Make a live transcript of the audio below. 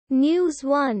News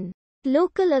 1.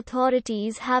 Local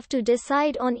authorities have to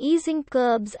decide on easing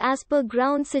curbs as per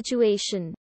ground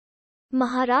situation.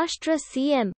 Maharashtra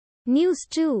CM. News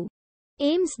 2.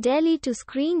 AIIMS Delhi to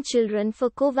screen children for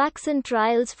Covaxin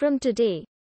trials from today.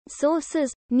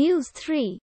 Sources. News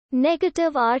 3.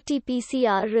 Negative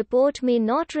RT-PCR report may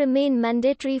not remain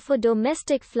mandatory for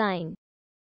domestic flying,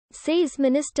 says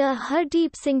Minister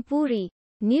Hardeep Singh Puri.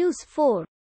 News 4.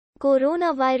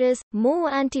 Coronavirus,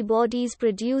 more antibodies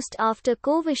produced after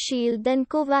Covishield than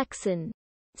Covaxin,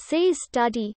 says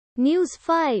study. News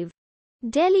 5.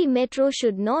 Delhi Metro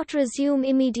should not resume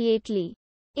immediately.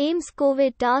 AIIMS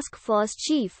Covid Taskforce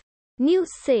Chief. News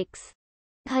 6.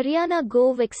 Haryana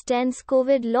Gov extends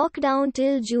Covid lockdown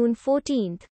till June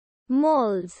 14.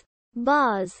 Malls,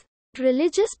 bars,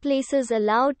 religious places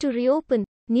allowed to reopen.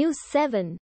 News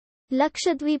 7.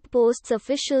 Lakshadweep posts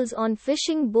officials on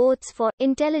fishing boats for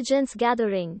intelligence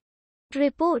gathering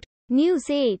report. News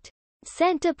 8.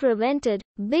 Centre prevented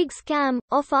big scam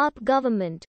of AAP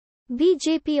government.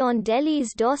 BJP on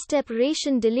Delhi's doorstep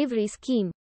ration delivery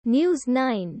scheme. News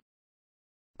 9.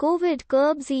 Covid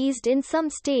curbs eased in some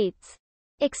states,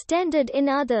 extended in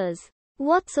others.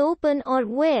 What's open or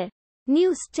where?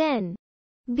 News 10.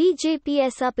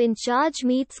 BJP up in charge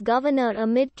meets governor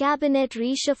amid cabinet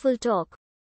reshuffle talk.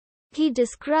 He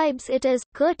describes it as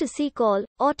courtesy call,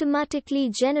 automatically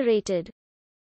generated.